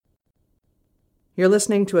You're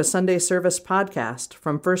listening to a Sunday service podcast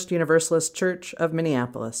from First Universalist Church of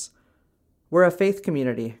Minneapolis. We're a faith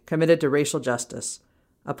community committed to racial justice,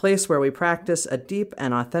 a place where we practice a deep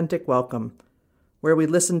and authentic welcome, where we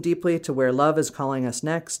listen deeply to where love is calling us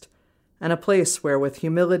next, and a place where with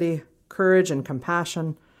humility, courage, and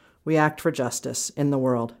compassion, we act for justice in the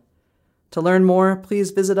world. To learn more,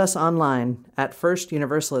 please visit us online at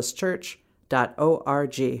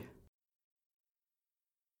firstuniversalistchurch.org.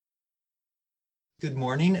 Good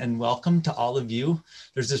morning and welcome to all of you.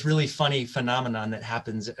 There's this really funny phenomenon that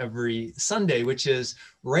happens every Sunday, which is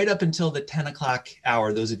right up until the 10 o'clock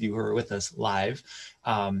hour, those of you who are with us live,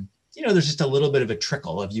 there's just a little bit of a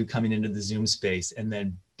trickle of you coming into the Zoom space, and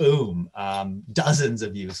then boom, dozens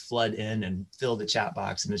of you flood in and fill the chat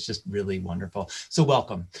box, and it's just really wonderful. So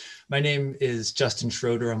welcome. My name is Justin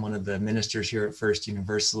Schroeder. I'm one of the ministers here at First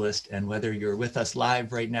Universalist, and whether you're with us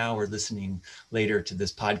live right now or listening later to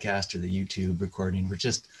this podcast or the YouTube recording, we're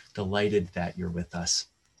just delighted that you're with us.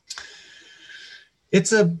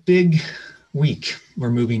 It's a big week we're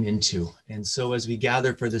moving into, and so as we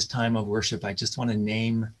gather for this time of worship, I just want to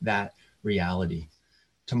name that reality.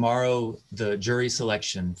 Tomorrow, the jury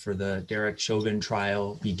selection for the Derek Chauvin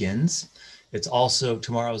trial begins.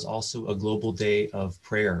 Tomorrow is also a global day of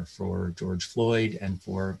prayer for George Floyd and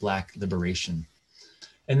for Black liberation.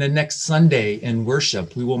 And then next Sunday in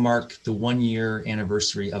worship, we will mark the 1-year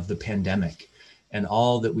anniversary of the pandemic and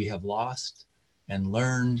all that we have lost and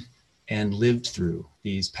learned and lived through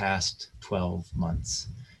these past 12 months.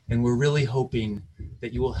 And we're really hoping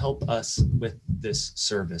that you will help us with this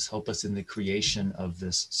service, help us in the creation of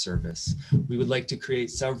this service. We would like to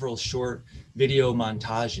create several short video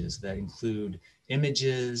montages that include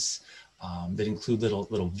images, that include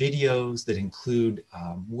little videos, that include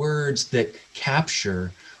words that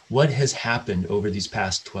capture what has happened over these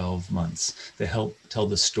past 12 months, that help tell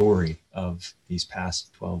the story of these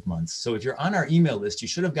past 12 months. So if you're on our email list, you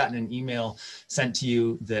should have gotten an email sent to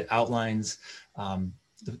you that outlines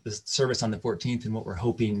the service on the 14th and what we're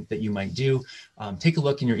hoping that you might do. Take a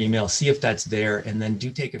look in your email, see if that's there, and then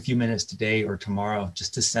do take a few minutes today or tomorrow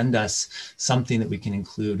just to send us something that we can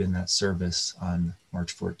include in that service on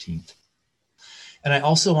March 14th. And I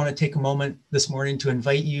also want to take a moment this morning to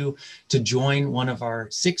invite you to join one of our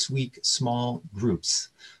 6-week small groups.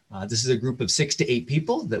 This is a group of 6 to 8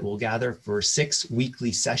 people that will gather for 6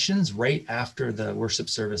 weekly sessions right after the worship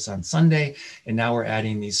service on Sunday. And now we're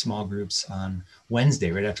adding these small groups on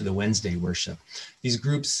Wednesday, right after the Wednesday worship. These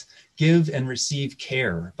groups give and receive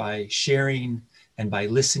care by sharing and by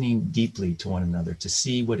listening deeply to one another to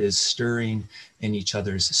see what is stirring in each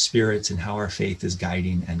other's spirits and how our faith is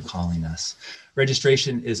guiding and calling us.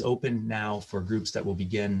 Registration is open now for groups that will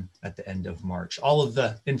begin at the end of March. All of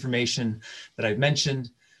the information that I've mentioned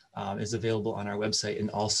is available on our website,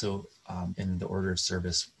 and also in the order of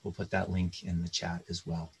service. We'll put that link in the chat as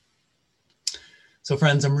well. So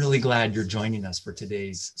friends, I'm really glad you're joining us for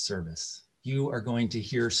today's service. You are going to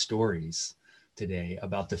hear stories today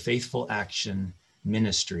about the faithful action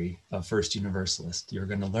ministry of First Universalist. You're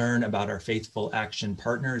going to learn about our faithful action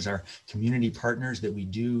partners, our community partners that we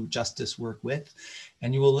do justice work with.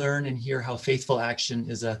 And you will learn and hear how faithful action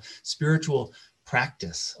is a spiritual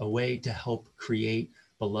practice, a way to help create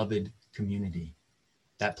beloved community,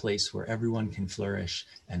 that place where everyone can flourish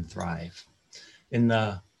and thrive. In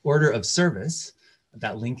the order of service,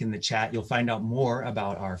 that link in the chat, you'll find out more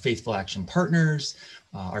about our Faithful Action partners,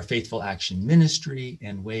 our Faithful Action ministry,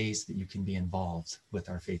 and ways that you can be involved with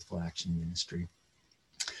our Faithful Action ministry.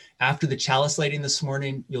 After the chalice lighting this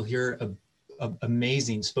morning, you'll hear an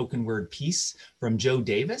amazing spoken word piece from Joe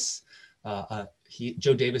Davis.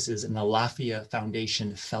 Joe Davis is an Alafia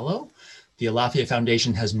Foundation Fellow. The Alafia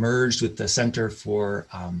Foundation has merged with the Center for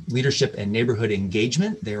Leadership and Neighborhood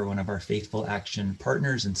Engagement. They're one of our Faithful Action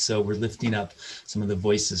partners, and so we're lifting up some of the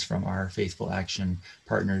voices from our Faithful Action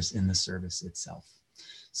partners in the service itself.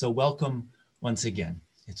 So welcome once again.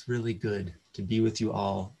 It's really good to be with you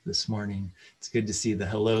all this morning. It's good to see the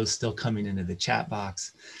hellos still coming into the chat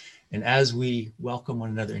box. And as we welcome one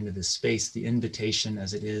another into this space, the invitation,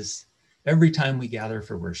 as it is every time we gather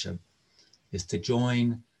for worship, is to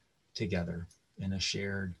join together in a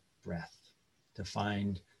shared breath, to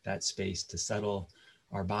find that space to settle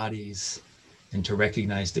our bodies and to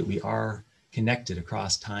recognize that we are connected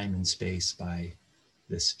across time and space by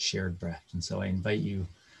this shared breath. And so I invite you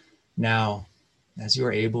now, as you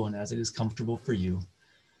are able and as it is comfortable for you,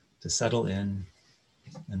 to settle in,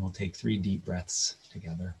 and we'll take 3 deep breaths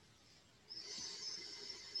together.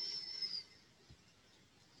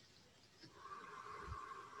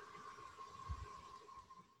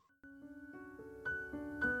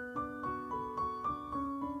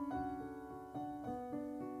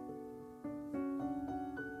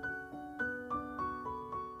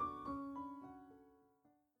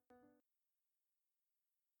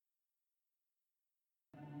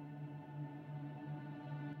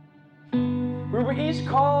 We were each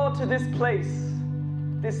called to this place,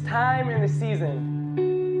 this time and this season.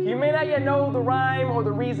 You may not yet know the rhyme or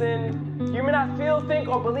the reason. You may not feel, think,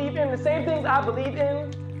 or believe in the same things I believe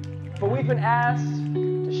in, but we've been asked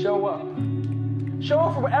to show up. Show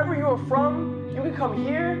up for wherever you are from. You can come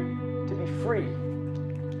here to be free.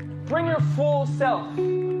 Bring your full self,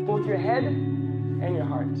 both your head and your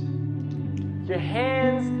heart, your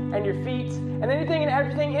hands and your feet, and anything and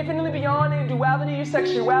everything infinitely beyond in duality, your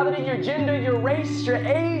sexuality, your gender, your race, your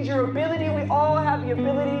age, your ability. We all have the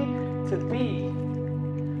ability to be.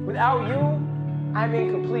 Without you, I'm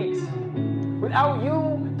incomplete. Without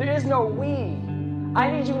you, there is no we.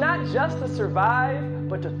 I need you not just to survive,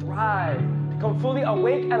 but to thrive, to come fully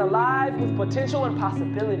awake and alive with potential and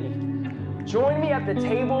possibility. Join me at the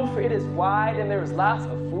table, for it is wide and there is lots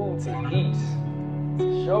of food to eat.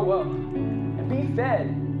 So show up and be fed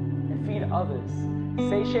and feed others,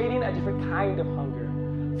 satiating a different kind of hunger,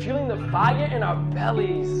 fueling the fire in our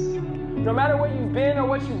bellies. No matter where you've been or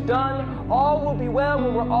what you've done, all will be well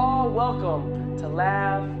when we're all welcome to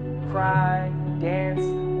laugh, cry, dance,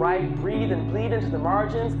 write, breathe, and bleed into the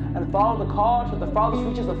margins and follow the call to the farthest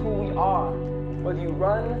reaches of who we are. Whether you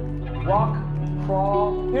run, walk,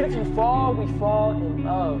 crawl, even if you fall, we fall in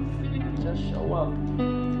love. Just show up.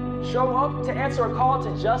 Show up to answer a call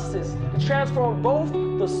to justice, to transform both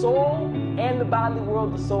the soul and the bodily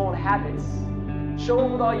world, the soul and habits. Show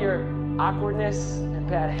up with all your awkwardness and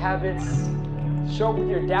bad habits. Show up with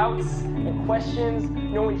your doubts and questions.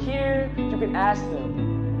 Knowing here, you can ask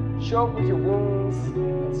them. Show up with your wounds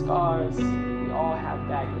and scars. We all have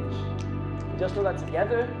baggage. Just know that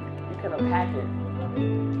together, we can unpack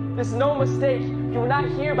it. There's no mistake. You were not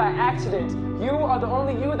here by accident. You are the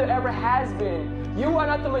only you there ever has been. You are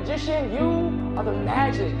not the magician. You are the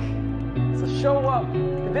magic. So show up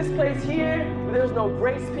in this place here where there's no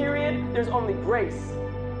grace period. There's only grace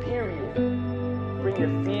period. Bring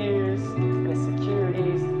your fears and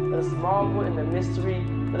insecurities. Let us marvel in the mystery.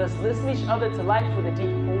 Let us listen to each other to life with a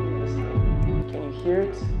deep holiness. Can you hear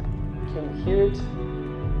it? Can you hear it?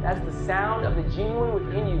 That's the sound of the genuine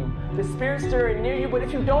within you. The spirit stirring near you, but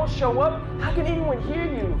if you don't show up, how can anyone hear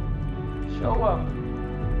you? Show up.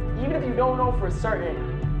 Even if you don't know for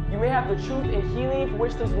certain, you may have the truth and healing for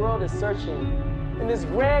which this world is searching. In this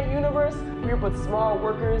grand universe, we are but small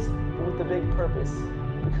workers, but with a big purpose.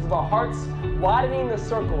 Because of our hearts widening the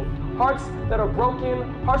circle. Hearts that are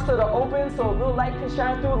broken, hearts that are open, so a little light can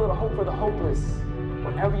shine through, a little hope for the hopeless.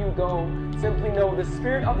 Wherever you go, simply know the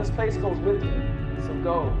spirit of this place goes with you. So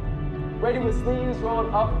go. Ready with sleeves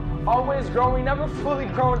rolled up, always growing, never fully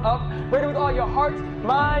grown up. Ready with all your heart,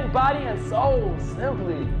 mind, body, and soul.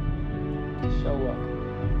 Simply show up.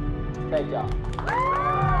 Thank y'all.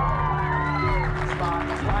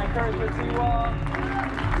 That's my encouragement to you all.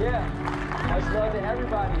 Yeah. Much love to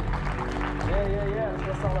everybody. Yeah. That's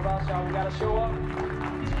what it's all about, y'all. We gotta show up.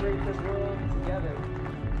 Let's create this world together.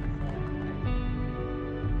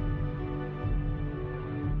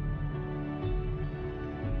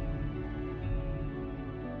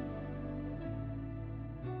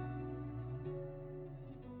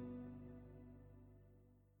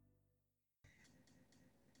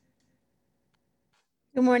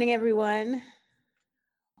 Good morning, everyone.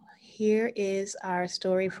 Here is our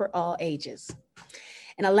story for all ages.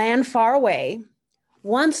 In a land far away,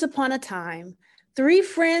 once upon a time, 3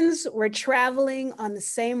 friends were traveling on the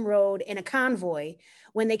same road in a convoy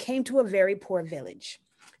when they came to a very poor village.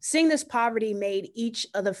 Seeing this poverty made each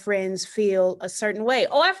of the friends feel a certain way.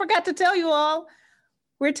 Oh, I forgot to tell you all,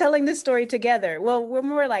 we're telling this story together. Well, we're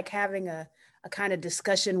more like having a kind of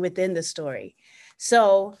discussion within the story.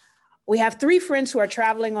 So we have 3 friends who are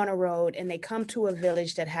traveling on a road and they come to a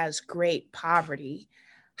village that has great poverty.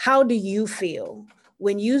 How do you feel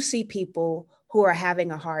when you see people who are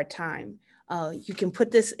having a hard time? You can put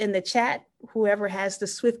this in the chat, whoever has the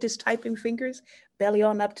swiftest typing fingers, belly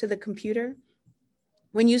on up to the computer.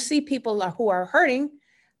 When you see people who are hurting,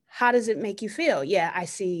 how does it make you feel? Yeah, I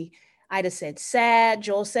see Ida said sad,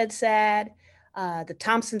 Joel said sad, the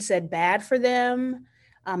Thompson said bad for them,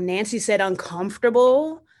 Nancy said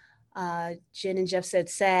uncomfortable, Jen and Jeff said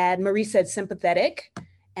sad, Marie said sympathetic,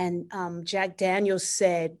 and Jack Daniels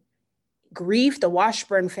said grief. The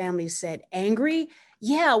Washburn family said angry.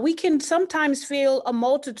 Yeah, we can sometimes feel a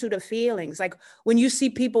multitude of feelings. Like when you see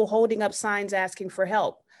people holding up signs asking for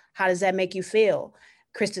help, how does that make you feel?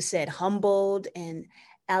 Krista said humbled, and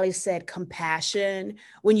Allie said compassion.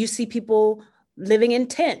 When you see people living in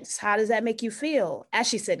tents, how does that make you feel?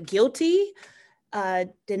 Ashley said guilty.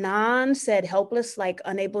 Denan said helpless, like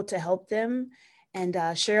unable to help them. And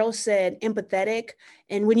Cheryl said empathetic.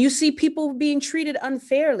 And when you see people being treated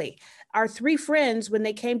unfairly, our three friends, when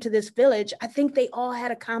they came to this village, I think they all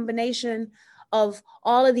had a combination of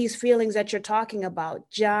all of these feelings that you're talking about.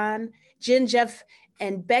 Jen, Jeff,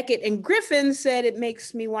 and Beckett and Griffin said, it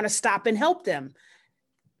makes me want to stop and help them.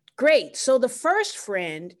 Great. So the first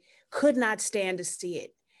friend could not stand to see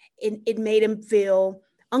it. It made him feel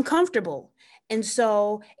uncomfortable. And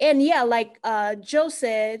so, and yeah, like Joanne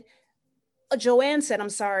said, I'm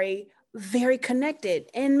sorry, very connected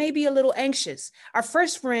and maybe a little anxious. Our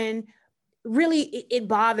first friend, really, it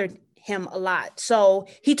bothered him a lot. So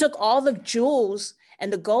he took all the jewels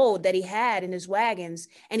and the gold that he had in his wagons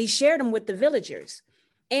and he shared them with the villagers.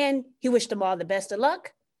 And he wished them all the best of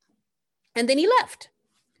luck. And then he left.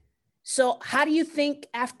 So how do you think,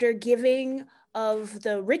 after giving of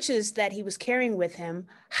the riches that he was carrying with him,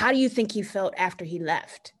 how do you think he felt after he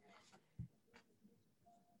left?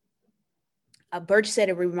 Birch said,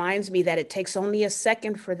 it reminds me that it takes only a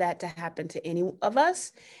second for that to happen to any of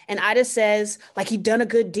us. And Ida says, like he'd done a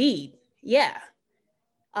good deed. Yeah.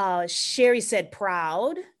 Sherry said,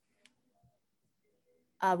 proud.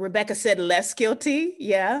 Rebecca said, less guilty.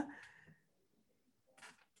 Yeah.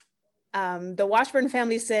 The Washburn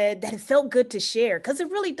family said that it felt good to share, because it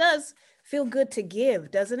really does feel good to give,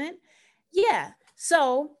 doesn't it? Yeah.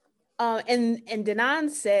 So, and Danan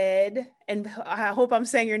said, and I hope I'm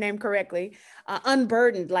saying your name correctly,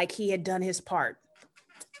 unburdened, like he had done his part.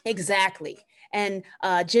 Exactly. And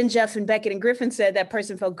Jen, Jeff, and Beckett and Griffin said that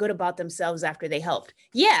person felt good about themselves after they helped.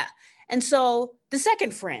 Yeah. And so the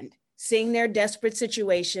second friend, seeing their desperate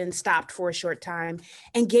situation, stopped for a short time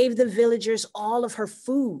and gave the villagers all of her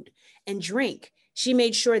food and drink. She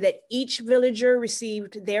made sure that each villager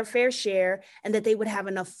received their fair share and that they would have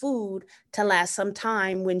enough food to last some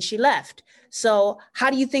time when she left. So how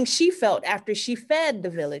do you think she felt after she fed the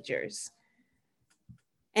villagers?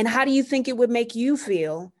 And how do you think it would make you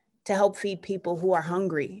feel to help feed people who are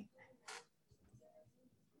hungry?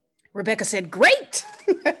 Rebecca said, great.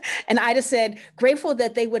 And Ida said, grateful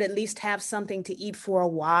that they would at least have something to eat for a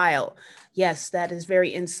while. Yes, that is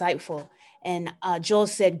very insightful. And Joel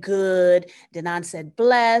said, good. Danan said,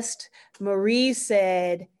 blessed. Marie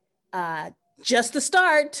said, just the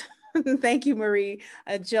start. Thank you, Marie.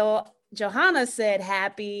 Johanna said,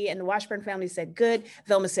 happy. And the Washburn family said, good.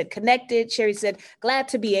 Velma said, connected. Sherry said, glad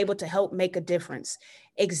to be able to help make a difference.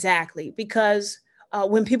 Exactly. Because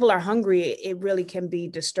when people are hungry, it really can be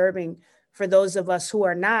disturbing for those of us who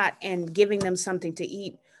are not, and giving them something to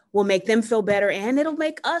eat will make them feel better and it'll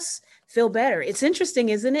make us feel better. It's interesting,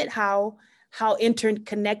 isn't it? How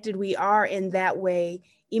interconnected we are in that way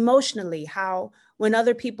emotionally, how when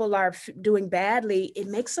other people are doing badly, it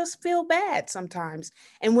makes us feel bad sometimes.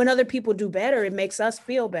 And when other people do better, it makes us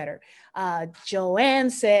feel better. Joanne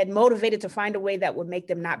said, motivated to find a way that would make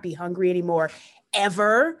them not be hungry anymore,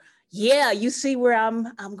 ever. Yeah, you see where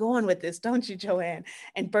I'm going with this, don't you, Joanne?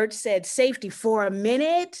 And Birch said, safety for a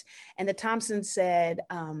minute. And the Thompson said,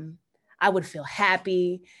 I would feel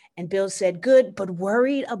happy. And Bill said, good, but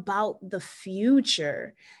worried about the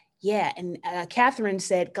future. Yeah, and Catherine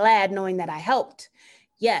said, glad knowing that I helped.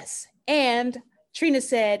 Yes, and Trina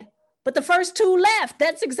said, but the first two left.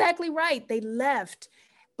 That's exactly right, they left.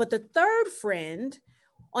 But the third friend,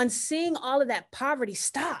 on seeing all of that poverty,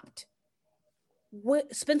 stopped.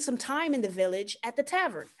 Spent some time in the village at the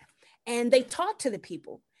tavern, and they talked to the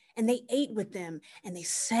people, and they ate with them, and they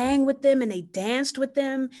sang with them, and they danced with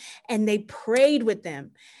them, and they prayed with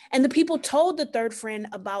them. And the people told the third friend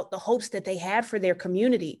about the hopes that they had for their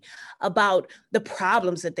community, about the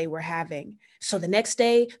problems that they were having. So the next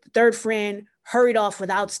day, the third friend hurried off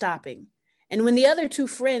without stopping. And when the other two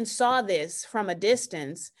friends saw this from a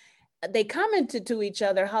distance, they commented to each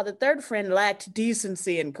other how the third friend lacked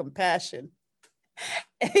decency and compassion.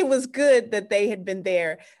 It was good that they had been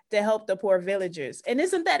there to help the poor villagers. And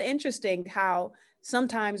isn't that interesting how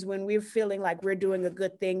sometimes when we're feeling like we're doing a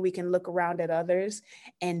good thing, we can look around at others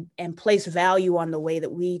and place value on the way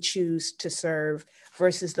that we choose to serve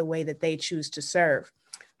versus the way that they choose to serve.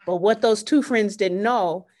 But what those two friends didn't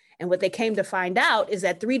know, and what they came to find out, is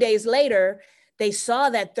that 3 days later, they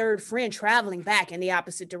saw that third friend traveling back in the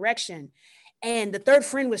opposite direction. And the third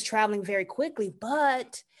friend was traveling very quickly,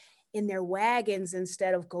 but in their wagons,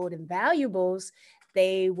 instead of gold and valuables,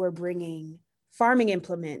 they were bringing farming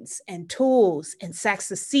implements and tools and sacks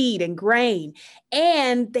of seed and grain.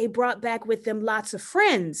 And they brought back with them lots of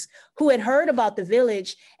friends who had heard about the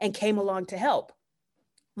village and came along to help.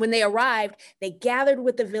 When they arrived, they gathered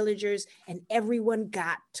with the villagers and everyone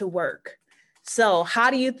got to work. So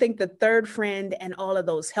how do you think the third friend and all of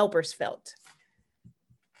those helpers felt?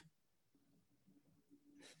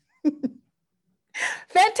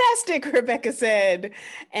 Fantastic, Rebecca said.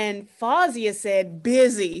 And Fazia said,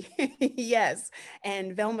 busy. Yes.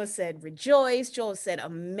 And Velma said, rejoice. Joel said,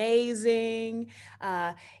 amazing.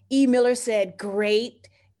 E. Miller said, great.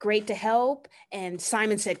 Great to help. And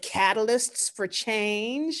Simon said, catalysts for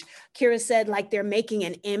change. Kira said, like they're making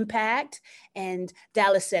an impact. And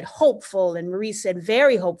Dallas said, hopeful. And Marie said,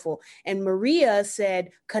 very hopeful. And Maria said,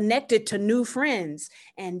 connected to new friends.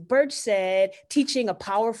 And Birch said, teaching is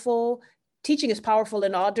powerful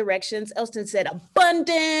in all directions. Elston said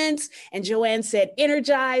abundance, and Joanne said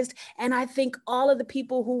energized. And I think all of the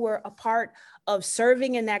people who were a part of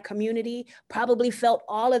serving in that community probably felt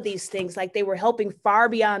all of these things, like they were helping far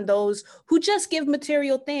beyond those who just give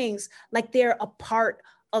material things, like they're a part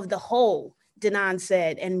of the whole, Denon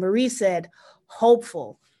said. And Marie said,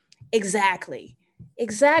 hopeful. Exactly.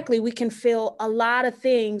 Exactly. We can feel a lot of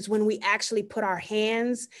things when we actually put our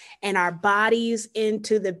hands and our bodies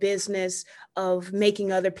into the business of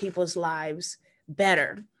making other people's lives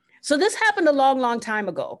better. So this happened a long, long time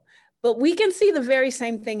ago, but we can see the very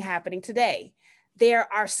same thing happening today.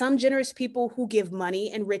 There are some generous people who give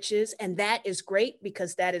money and riches, and that is great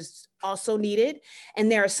because that is also needed.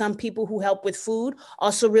 And there are some people who help with food,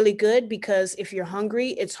 also really good, because if you're hungry,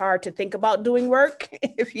 it's hard to think about doing work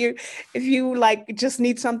if you like just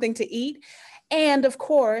need something to eat. And of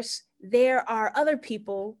course, there are other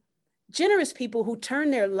people, generous people, who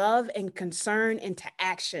turn their love and concern into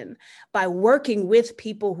action by working with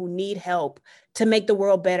people who need help to make the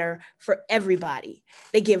world better for everybody.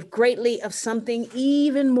 They give greatly of something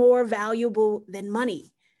even more valuable than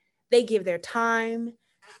money. They give their time,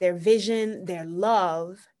 their vision, their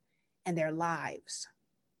love, and their lives.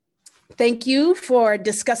 Thank you for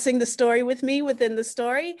discussing the story with me within the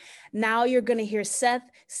story. Now you're going to hear Seth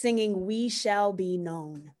singing We Shall Be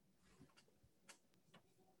Known.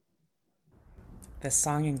 This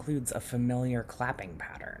song includes a familiar clapping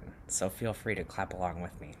pattern, so feel free to clap along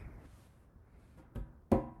with me.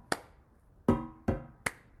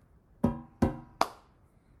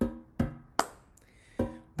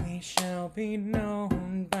 We shall be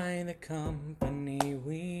known by the company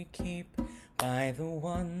we keep, by the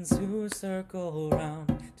ones who circle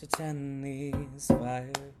round to tend these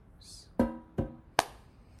fires.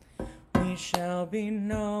 We shall be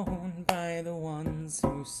known by the ones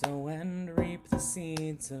who sow and reap the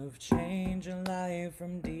seeds of change alive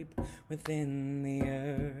from deep within the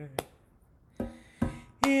earth.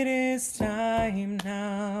 It is time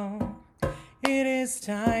now. It is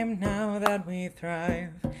time now that we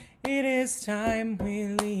thrive. It is time we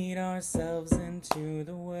lead ourselves into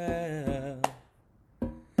the well.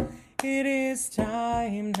 It is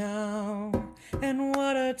time now, and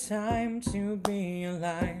what a time to be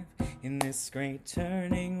alive. In this great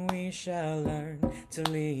turning we shall learn to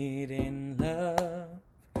lead in love.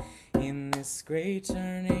 In this great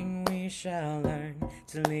turning we shall learn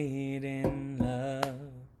to lead in love.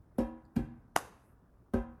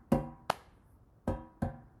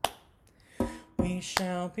 We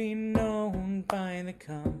shall be known by the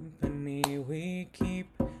company we keep,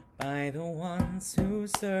 by the ones who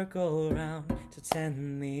circle round to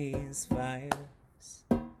tend these fires.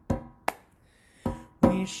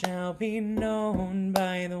 We shall be known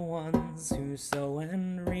by the ones who sow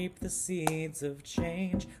and reap the seeds of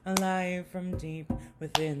change alive from deep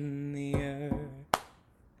within the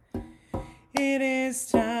earth. It is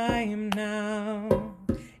time now.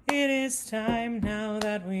 It is time now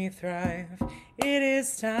that we thrive. It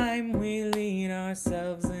is time we lead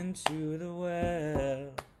ourselves into the well.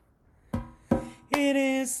 It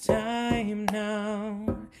is time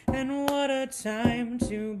now, and what a time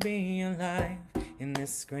to be alive. In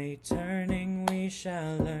this great turning we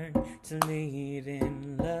shall learn to lead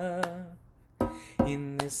in love.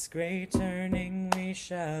 In this great turning we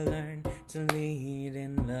shall learn to lead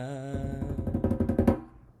in love.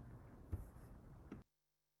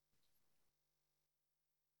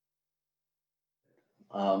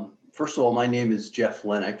 First of all, my name is Jeff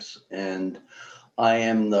Lennox, and I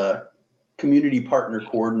am the Community Partner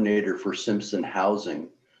Coordinator for Simpson Housing,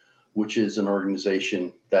 which is an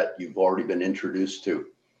organization that you've already been introduced to.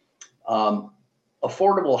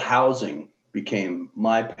 Affordable housing became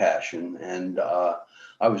my passion, and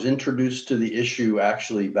I was introduced to the issue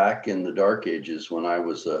actually back in the dark ages when I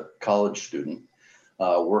was a college student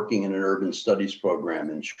working in an urban studies program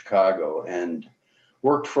in Chicago, and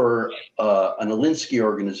worked for an Alinsky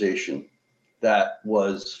organization that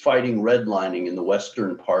was fighting redlining in the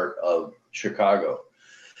western part of Chicago.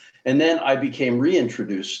 And then I became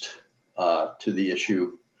reintroduced to the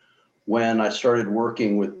issue when I started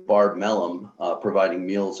working with Barb Mellum, providing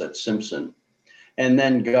meals at Simpson, and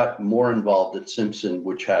then got more involved at Simpson,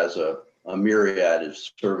 which has a a myriad of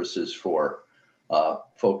services for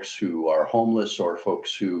folks who are homeless or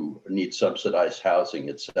folks who need subsidized housing,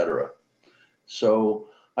 et cetera. So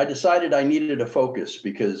I decided I needed a focus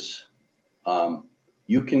because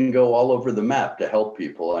you can go all over the map to help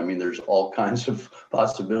people. I mean, there's all kinds of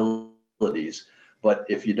possibilities, but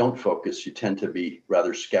if you don't focus, you tend to be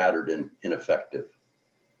rather scattered and ineffective.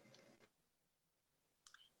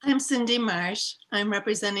 I'm Cindy Marsh. I'm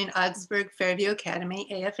representing Augsburg Fairview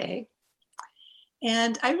Academy, AFA.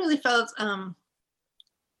 And I really felt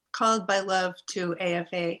called by love to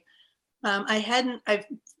AFA. I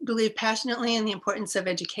believe passionately in the importance of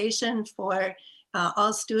education for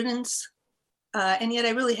all students. And yet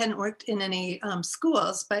I really hadn't worked in any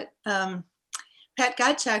schools, but Pat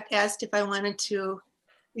Gottschalk asked if I wanted to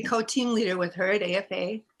be co-team leader with her at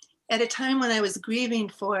AFA at a time when I was grieving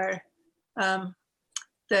for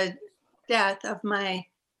the death of my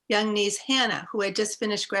young niece, Hannah, who had just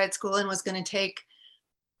finished grad school and was going to take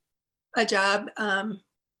a job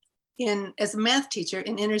as a math teacher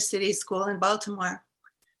in inner city school in Baltimore.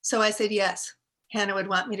 So I said, yes, Hannah would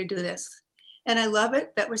want me to do this. And I love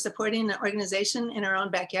it that we're supporting an organization in our own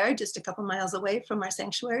backyard, just a couple miles away from our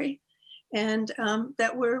sanctuary. And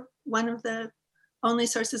that we're one of the only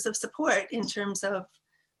sources of support in terms of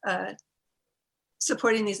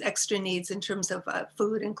supporting these extra needs in terms of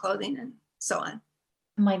food and clothing and so on.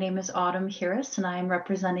 My name is Autumn Harris, and I'm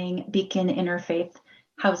representing Beacon Interfaith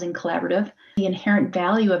Housing Collaborative. The inherent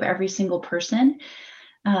value of every single person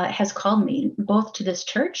has called me both to this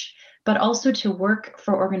church, but also to work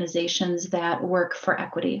for organizations that work for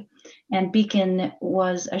equity. And Beacon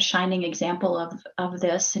was a shining example of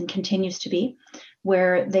this and continues to be,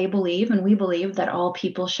 where they believe, and we believe, that all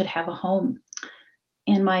people should have a home.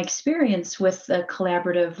 And my experience with the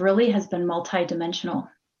collaborative really has been multidimensional.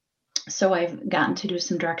 So I've gotten to do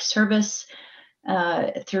some direct service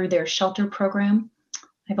through their shelter program.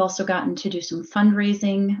 I've also gotten to do some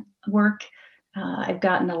fundraising work. I've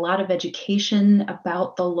gotten a lot of education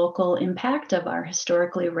about the local impact of our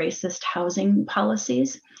historically racist housing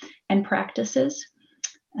policies and practices.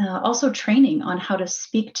 Also training on how to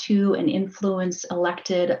speak to and influence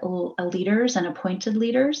elected leaders and appointed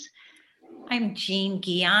leaders. I'm Jean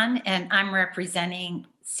Guion, and I'm representing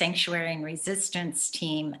Sanctuary and Resistance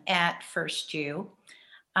team at First U.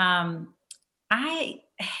 After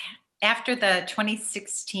the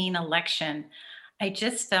 2016 election, I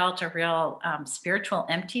just felt a real spiritual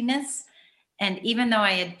emptiness. And even though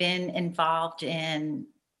I had been involved in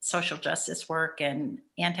social justice work and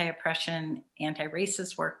anti-oppression,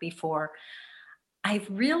 anti-racist work before, I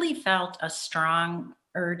really felt a strong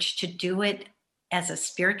urge to do it as a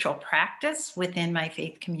spiritual practice within my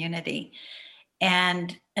faith community.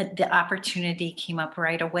 And the opportunity came up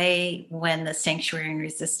right away when the Sanctuary and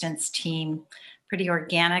Resistance team pretty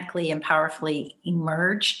organically and powerfully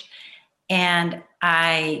emerged. And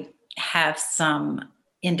I have some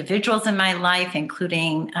individuals in my life,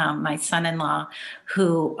 including my son-in-law,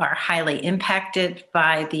 who are highly impacted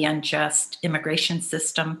by the unjust immigration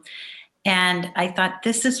system. And I thought,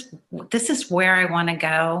 this is where I want to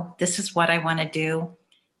go. This is what I want to do,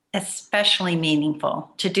 especially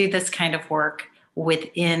meaningful to do this kind of work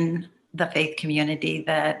within the faith community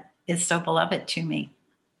that is so beloved to me.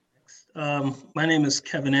 My name is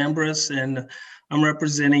Kevin Ambrose, and I'm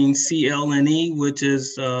representing CLNE, which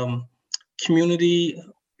is Community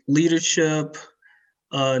Leadership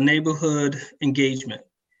Neighborhood Engagement.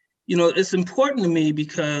 You know, it's important to me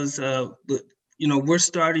because we're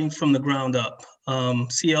starting from the ground up.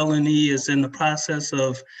 CLNE is in the process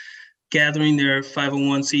of gathering their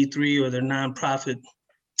 501c3 or their nonprofit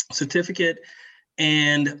certificate.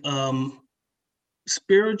 And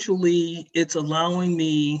spiritually, it's allowing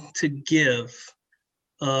me to give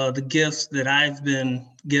the gifts that I've been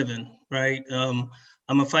given, right?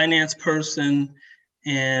 I'm a finance person,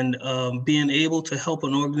 and being able to help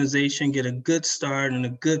an organization get a good start and a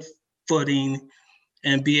good footing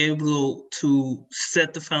and be able to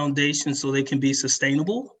set the foundation so they can be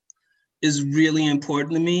sustainable is really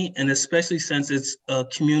important to me. And especially since it's a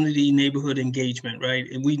community neighborhood engagement, right?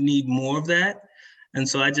 And we need more of that. And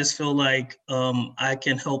so I just feel like I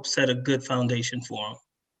can help set a good foundation for them.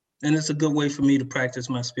 And it's a good way for me to practice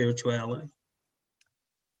my spirituality.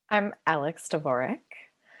 I'm Alex Dvorak.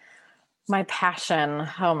 My passion,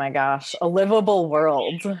 oh my gosh, a livable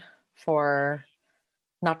world for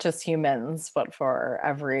not just humans, but for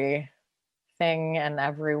everything and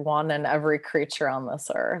everyone and every creature on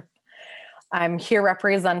this earth. I'm here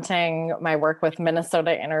representing my work with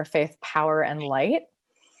Minnesota Interfaith Power and Light.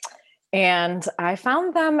 And I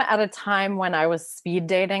found them at a time when I was speed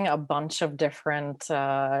dating a bunch of different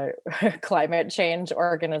climate change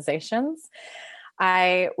organizations.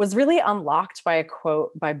 I was really unlocked by a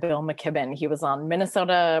quote by Bill McKibben. He was on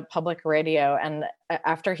Minnesota Public Radio, and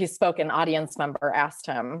after he spoke, an audience member asked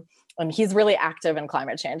him, and he's really active in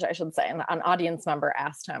climate change, I should say, and an audience member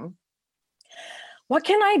asked him, "What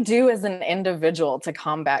can I do as an individual to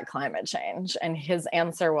combat climate change?" And his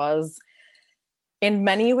answer was, "In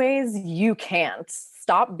many ways, you can't.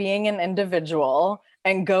 Stop being an individual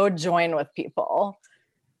and go join with people."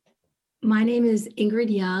 My name is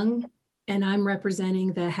Ingrid Young, and I'm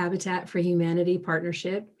representing the Habitat for Humanity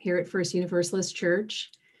Partnership here at First Universalist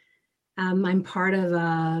Church. I'm part of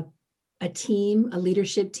a team, a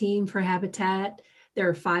leadership team for Habitat. There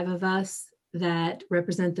are 5 of us that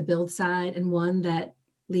represent the build side and 1 that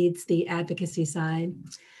leads the advocacy side.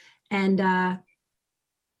 And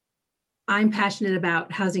I'm passionate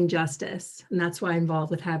about housing justice, and that's why I'm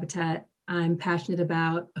involved with Habitat. I'm passionate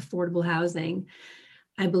about affordable housing.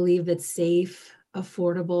 I believe that safe,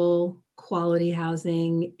 affordable, quality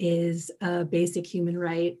housing is a basic human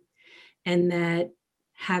right, and that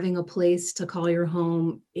having a place to call your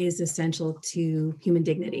home is essential to human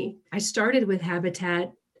dignity. I started with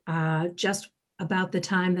Habitat just about the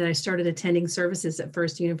time that I started attending services at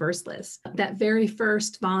First Universalist. That very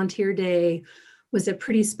first volunteer day was a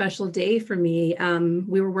pretty special day for me.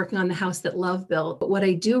 We were working on the house that Love built. But what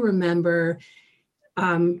I do remember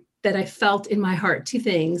that I felt in my heart, 2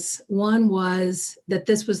 things. One was that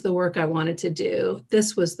this was the work I wanted to do.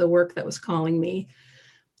 This was the work that was calling me.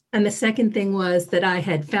 And the second thing was that I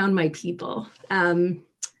had found my people.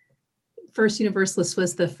 First Universalist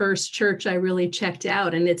was the first church I really checked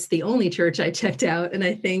out, and it's the only church I checked out. And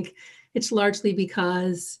I think it's largely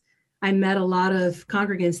because I met a lot of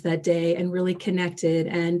congregants that day and really connected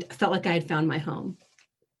and felt like I had found my home.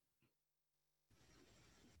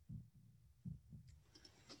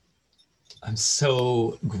 I'm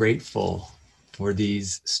so grateful for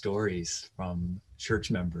these stories from church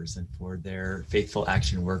members and for their faithful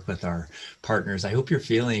action work with our partners. I hope you're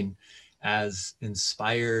feeling as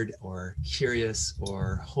inspired or curious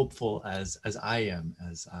or hopeful as I am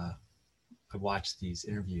as I watch these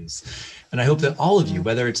interviews. And I hope that all of you,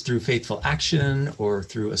 whether it's through faithful action or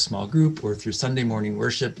through a small group or through Sunday morning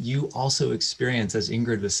worship, you also experience, as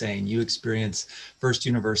Ingrid was saying, you experience First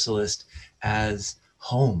Universalist as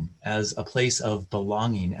home, as a place of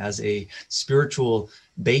belonging, as a spiritual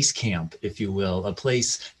base camp, if you will, a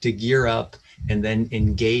place to gear up and then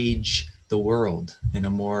engage the world in a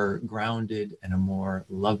more grounded and a more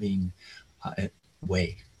loving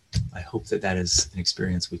way. I hope that that is an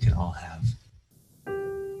experience we can all have.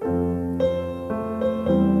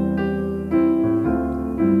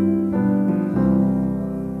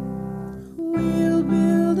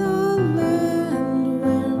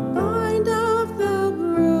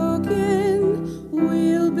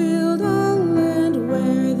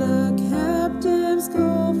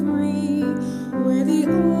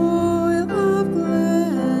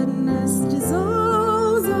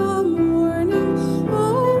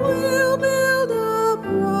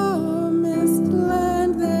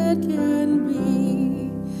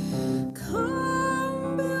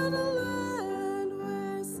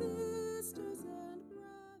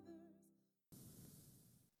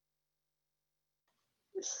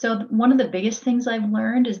 So one of the biggest things I've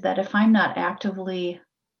learned is that if I'm not actively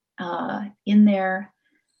in there,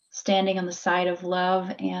 standing on the side of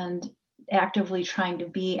love and actively trying to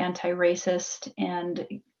be anti-racist and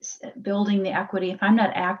building the equity, if I'm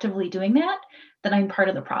not actively doing that, then I'm part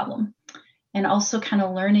of the problem. And also kind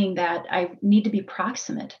of learning that I need to be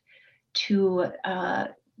proximate to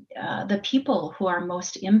the people who are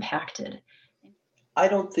most impacted. I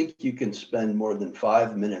don't think you can spend more than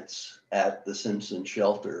 5 minutes at the Simpson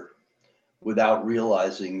shelter without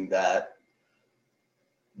realizing that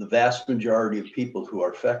the vast majority of people who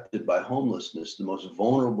are affected by homelessness, the most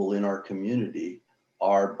vulnerable in our community,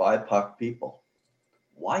 are BIPOC people.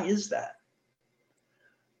 Why is that?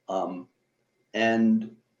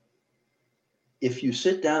 And if you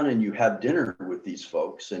sit down and you have dinner with these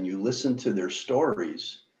folks and you listen to their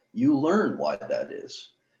stories, you learn why that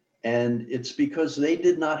is. And it's because they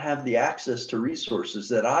did not have the access to resources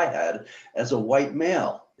that I had as a white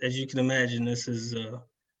male. As you can imagine, this is a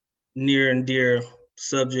near and dear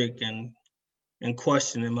subject and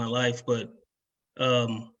question in my life, but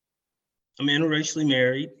I'm interracially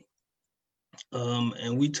married,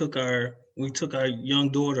 and we took our young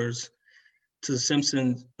daughters to the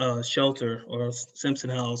Simpson shelter or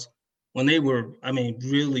Simpson house when they were,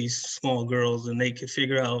 really small girls, and they could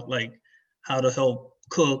figure out like how to help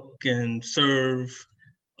cook and serve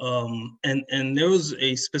And there was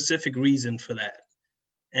a specific reason for that.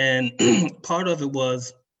 And part of it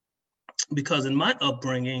was because in my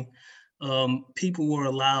upbringing, people were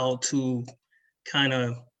allowed to kind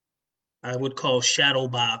of, I would call, shadow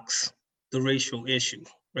box the racial issue,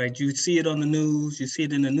 right? You see it on the news, you see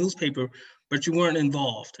it in the newspaper, but you weren't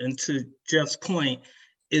involved. And to Jeff's point,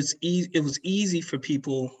 it was easy for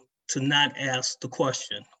people to not ask the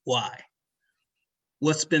question, why?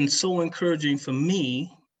 What's been so encouraging for me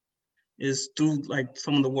is through like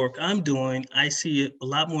some of the work I'm doing, I see a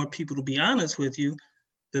lot more people, to be honest with you,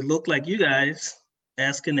 that look like you guys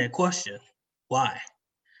asking that question, why?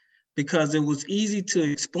 Because it was easy to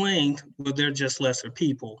explain, well, they're just lesser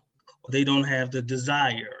people, or they don't have the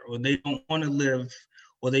desire, or they don't want to live,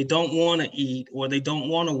 or they don't want to eat, or they don't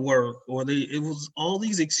want to work, or it was all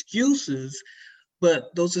these excuses,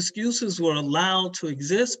 but those excuses were allowed to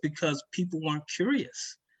exist because people weren't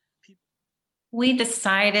curious. We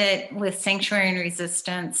decided with Sanctuary and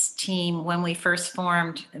Resistance team when we first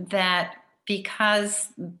formed that because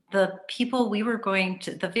the people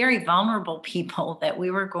the very vulnerable people that we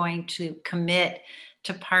were going to commit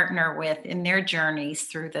to partner with in their journeys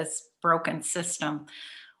through this broken system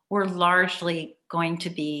were largely going to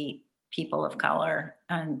be people of color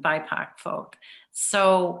and BIPOC folk.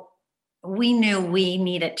 So we knew we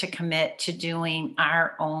needed to commit to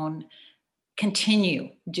continue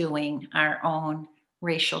doing our own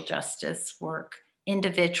racial justice work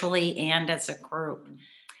individually and as a group.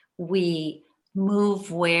 We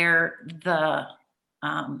move where the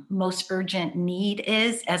most urgent need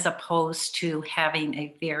is, as opposed to having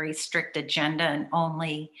a very strict agenda and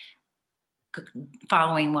only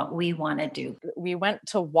following what we want to do. We went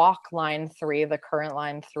to walk Line 3, the current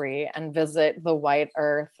Line 3, and visit the White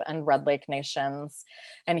Earth and Red Lake Nations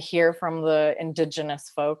and hear from the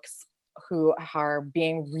Indigenous folks who are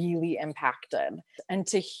being really impacted. And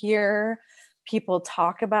to hear people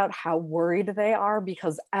talk about how worried they are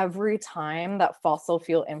because every time that fossil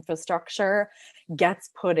fuel infrastructure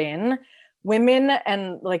gets put in, women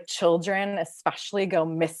and like children especially go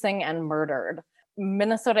missing and murdered.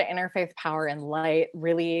 Minnesota Interfaith Power and Light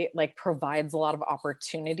really like provides a lot of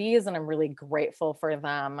opportunities, and I'm really grateful for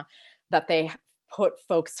them that they put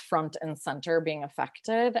folks front and center being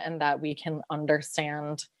affected and that we can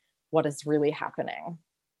understand what is really happening.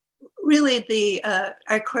 Really,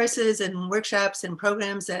 our courses and workshops and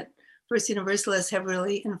programs at First Universalist have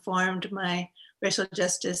really informed my racial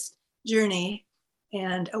justice journey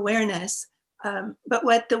and awareness. But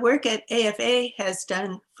what the work at AFA has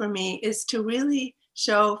done for me is to really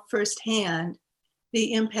show firsthand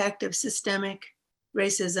the impact of systemic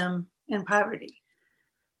racism and poverty.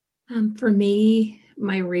 For me,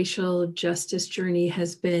 my racial justice journey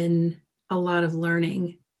has been a lot of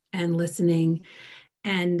learning and listening.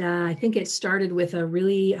 And I think it started with a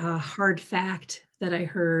really hard fact that I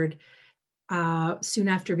heard soon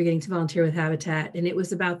after beginning to volunteer with Habitat. And it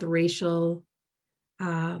was about the racial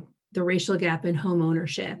gap in home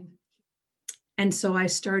ownership. And so I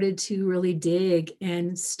started to really dig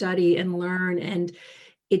and study and learn. And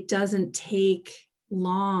it doesn't take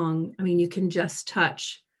long. I mean, you can just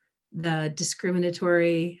touch the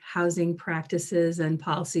discriminatory housing practices and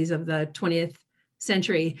policies of the 20th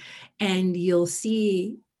century, and you'll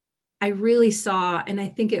see, I really saw, and I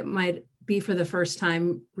think it might be for the first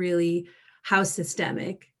time, really how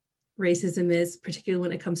systemic racism is, particularly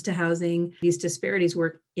when it comes to housing. These disparities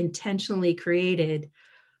were intentionally created.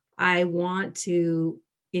 I want to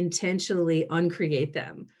intentionally uncreate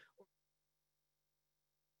them.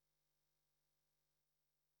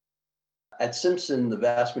 At Simpson, the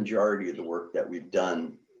vast majority of the work that we've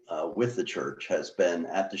done with the church has been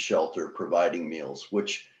at the shelter providing meals,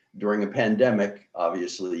 which during a pandemic,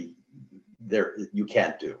 obviously, you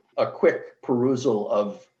can't do. A quick perusal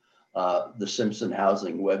of the Simpson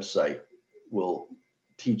Housing website will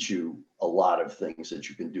teach you a lot of things that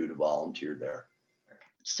you can do to volunteer there.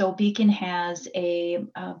 So Beacon has a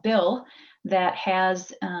bill that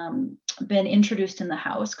has been introduced in the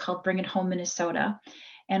House called Bring It Home Minnesota.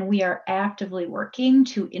 And we are actively working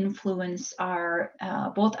to influence our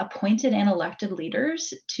both appointed and elected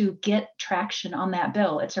leaders to get traction on that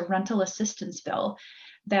bill. It's a rental assistance bill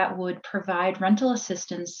that would provide rental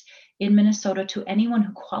assistance in Minnesota to anyone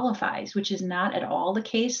who qualifies, which is not at all the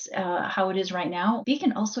case how it is right now.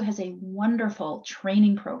 Beacon also has a wonderful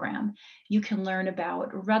training program. You can learn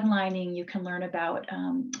about redlining, you can learn about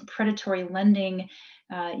predatory lending,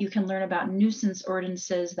 you can learn about nuisance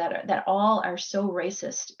ordinances that all are so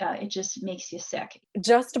racist. It just makes you sick.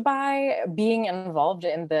 Just by being involved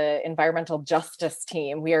in the environmental justice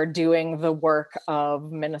team, we are doing the work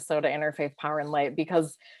of Minnesota Interfaith Power and Light,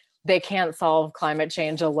 because they can't solve climate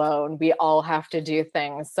change alone. We all have to do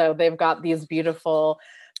things. So they've got these beautiful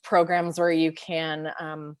programs where you can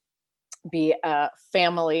be a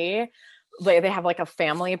family. They have like a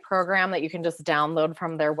family program that you can just download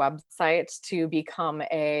from their website to become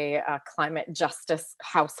a climate justice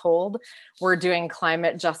household. We're doing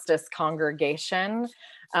climate justice congregation.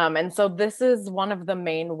 And so this is one of the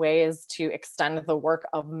main ways to extend the work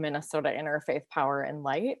of Minnesota Interfaith Power and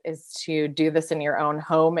Light, is to do this in your own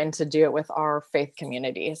home and to do it with our faith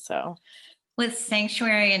community. So with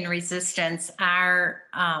Sanctuary and Resistance, our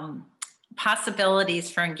possibilities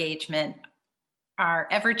for engagement are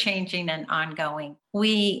ever-changing and ongoing.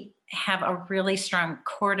 We have a really strong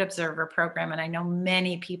court observer program, and I know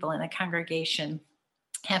many people in the congregation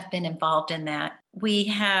have been involved in that. We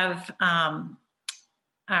have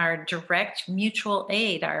our direct mutual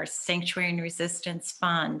aid, our Sanctuary and Resistance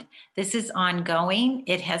Fund. This is ongoing.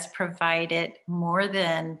 It has provided more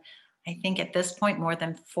than, I think at this point, more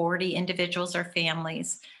than 40 individuals or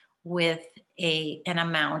families with an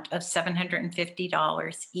amount of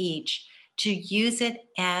 $750 each to use it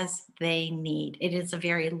as they need. It is a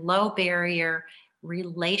very low barrier,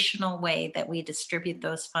 relational way that we distribute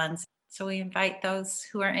those funds. So we invite those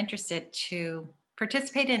who are interested to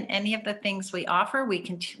participate in any of the things we offer.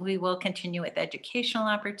 We will continue with educational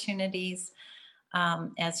opportunities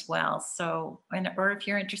as well. So, or if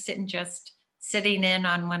you're interested in just sitting in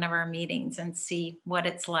on one of our meetings and see what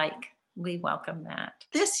it's like, we welcome that.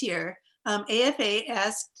 This year, AFA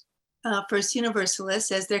asked First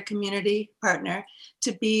Universalist as their community partner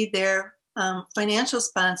to be their financial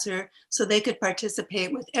sponsor so they could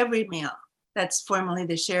participate with Every Meal. That's formerly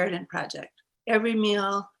the Sheridan Project. Every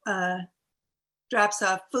Meal drops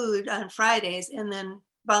off food on Fridays, and then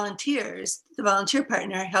volunteers, the volunteer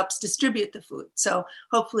partner, helps distribute the food. So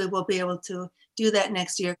hopefully we'll be able to do that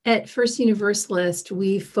next year. At First Universalist,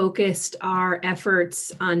 we focused our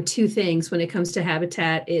efforts on two things when it comes to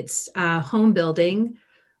Habitat. It's home building,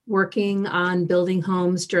 working on building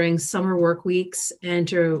homes during summer work weeks and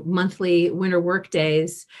to monthly winter work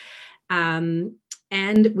days.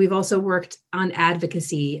 And we've also worked on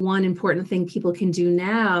advocacy. One important thing people can do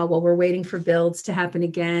now while we're waiting for builds to happen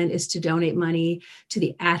again is to donate money to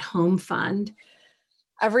the At Home Fund.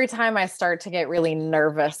 Every time I start to get really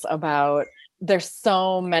nervous about, there's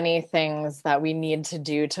so many things that we need to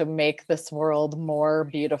do to make this world more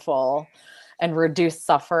beautiful and reduce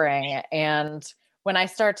suffering. And when I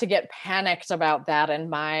start to get panicked about that and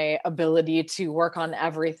my ability to work on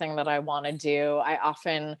everything that I want to do, I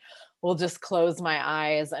often will just close my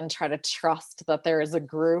eyes and try to trust that there is a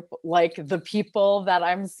group like the people that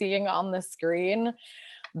I'm seeing on the screen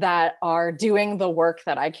that are doing the work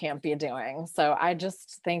that I can't be doing. So I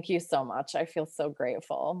just thank you so much. I feel so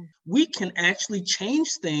grateful. We can actually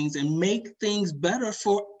change things and make things better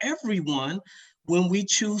for everyone when we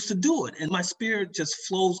choose to do it. And my spirit just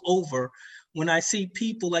flows over when I see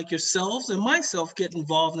people like yourselves and myself get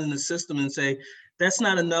involved in the system and say, that's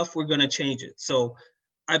not enough, we're gonna change it. So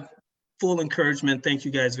full encouragement. Thank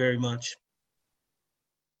you guys very much.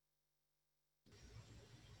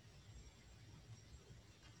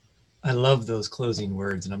 I love those closing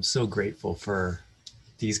words, and I'm so grateful for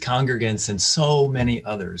these congregants and so many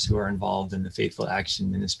others who are involved in the Faithful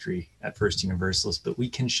Action Ministry at First Universalist. But we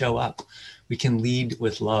can show up, we can lead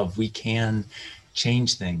with love, we can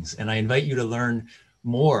change things. And I invite you to learn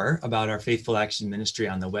more about our Faithful Action Ministry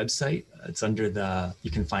on the website. It's under you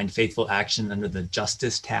can find Faithful Action under the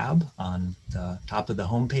Justice tab on the top of the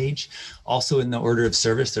homepage. Also in the order of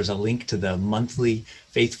service, there's a link to the monthly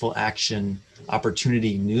Faithful Action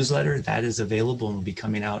Opportunity newsletter that is available and will be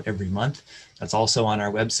coming out every month. That's also on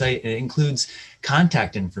our website. And it includes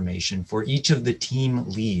contact information for each of the team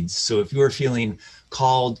leads. So if you are feeling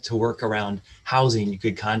called to work around housing, you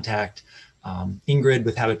could contact Ingrid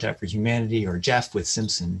with Habitat for Humanity or Jeff with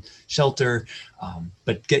Simpson Shelter,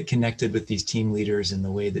 but get connected with these team leaders in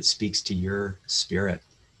the way that speaks to your spirit.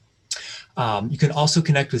 You can also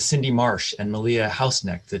connect with Cindy Marsh and Malia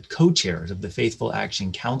Hausneck, the co-chairs of the Faithful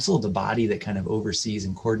Action Council, the body that kind of oversees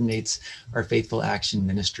and coordinates our Faithful Action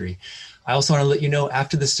Ministry. I also want to let you know,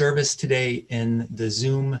 after the service today in the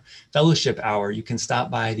Zoom fellowship hour, you can stop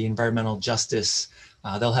by the Environmental Justice.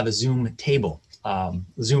 They'll have a Zoom table.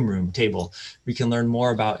 Zoom room table. We can learn more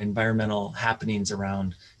about environmental happenings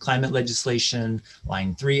around climate legislation,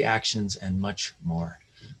 Line 3 actions, and much more.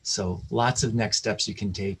 So lots of next steps you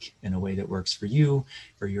can take in a way that works for you,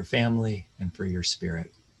 for your family, and for your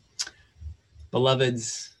spirit.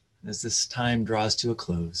 Beloveds, as this time draws to a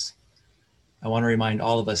close, I want to remind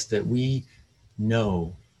all of us that we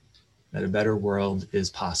know that a better world is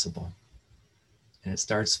possible. And it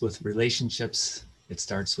starts with relationships. It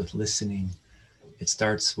starts with listening. It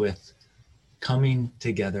starts with coming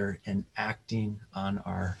together and acting on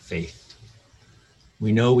our faith.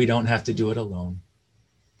 We know we don't have to do it alone,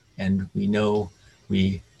 and we know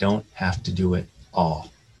we don't have to do it all.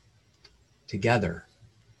 Together,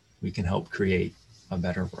 we can help create a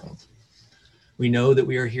better world. We know that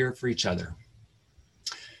we are here for each other.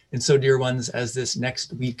 And so, dear ones, as this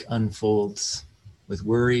next week unfolds with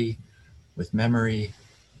worry, with memory,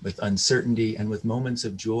 with uncertainty, and with moments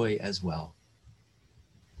of joy as well,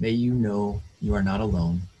 may you know you are not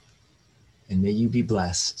alone, and may you be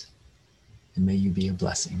blessed, and may you be a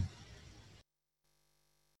blessing.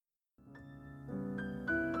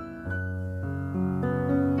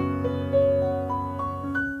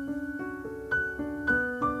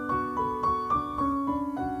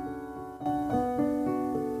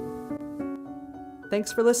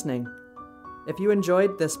 Thanks for listening. If you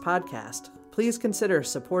enjoyed this podcast, please consider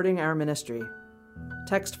supporting our ministry.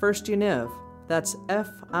 Text First Univ, that's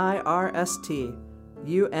FIRST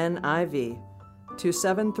UNIV, to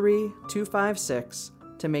 73256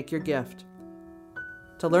 to make your gift.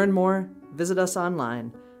 To learn more, visit us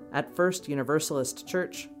online at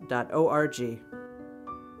firstuniversalistchurch.org.